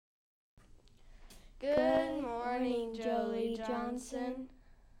morning, Jolie Johnson.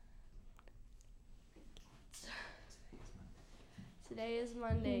 Today is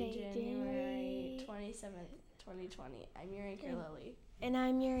Monday, January 27th, 2020. I'm your anchor, Lily. And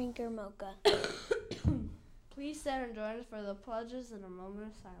I'm your anchor, Mocha. Please stand and join us for the pledges and a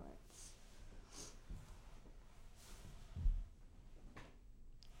moment of silence.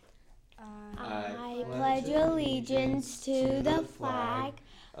 I pledge allegiance to the flag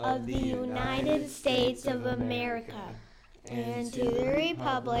of the United States of America and to the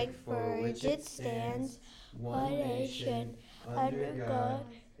republic for which it stands, one nation, under God,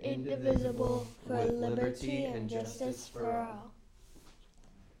 indivisible, for liberty and justice for all.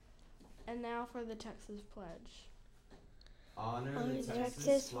 And now for the Texas pledge. Honor the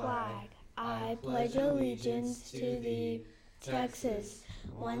Texas flag. I pledge allegiance to thee, Texas,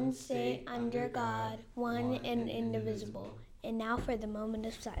 one state under God, one and indivisible. And now for the moment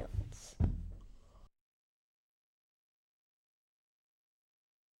of silence.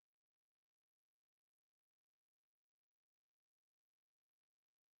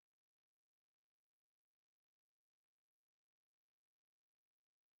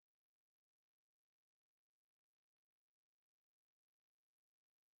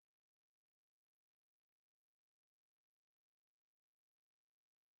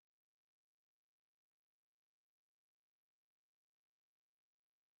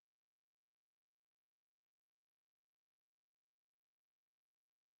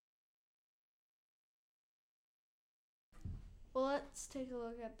 Well, let's take a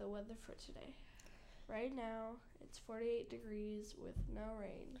look at the weather for today. Right now, it's 48 degrees with no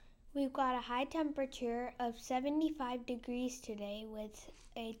rain. We've got a high temperature of 75 degrees today with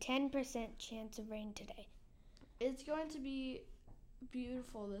a 10% chance of rain today. It's going to be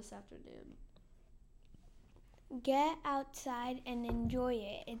beautiful this afternoon. Get outside and enjoy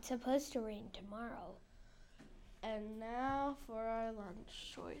it. It's supposed to rain tomorrow. And now for our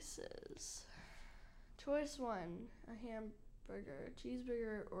lunch choices. Choice 1, a hamburger,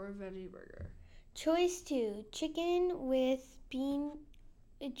 cheeseburger, or a veggie burger. Choice 2, chicken with bean.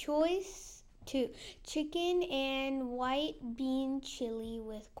 Choice 2, chicken and white bean chili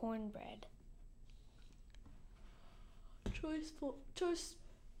with cornbread. Choice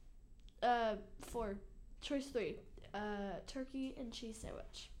 3, turkey and cheese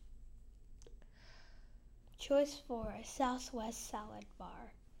sandwich. Choice 4, Southwest salad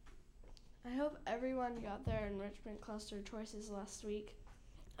bar. I hope everyone got their enrichment cluster choices last week.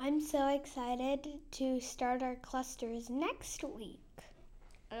 I'm so excited to start our clusters next week.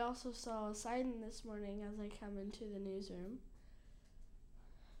 I also saw a sign this morning as I come into the newsroom.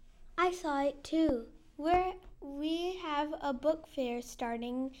 I saw it too. We have a book fair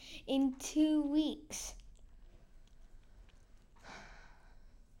starting in 2 weeks.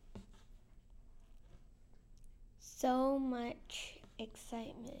 So much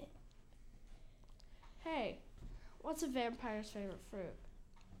excitement. Hey, what's a vampire's favorite fruit?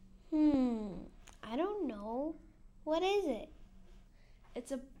 I don't know. What is it?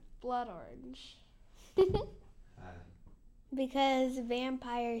 It's a blood orange. Because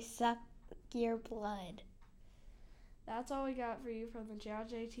vampires suck your blood. That's all we got for you from the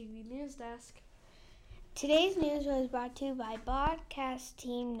JLJ TV News Desk. Today's news was brought to you by Broadcast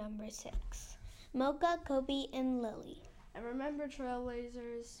Team Number 6. Mocha, Kobe, and Lily. And remember,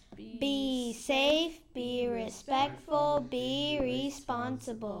 Trailblazers, be safe, be respectful, be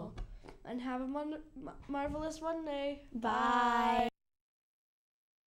responsible. And have a marvelous Monday. Bye.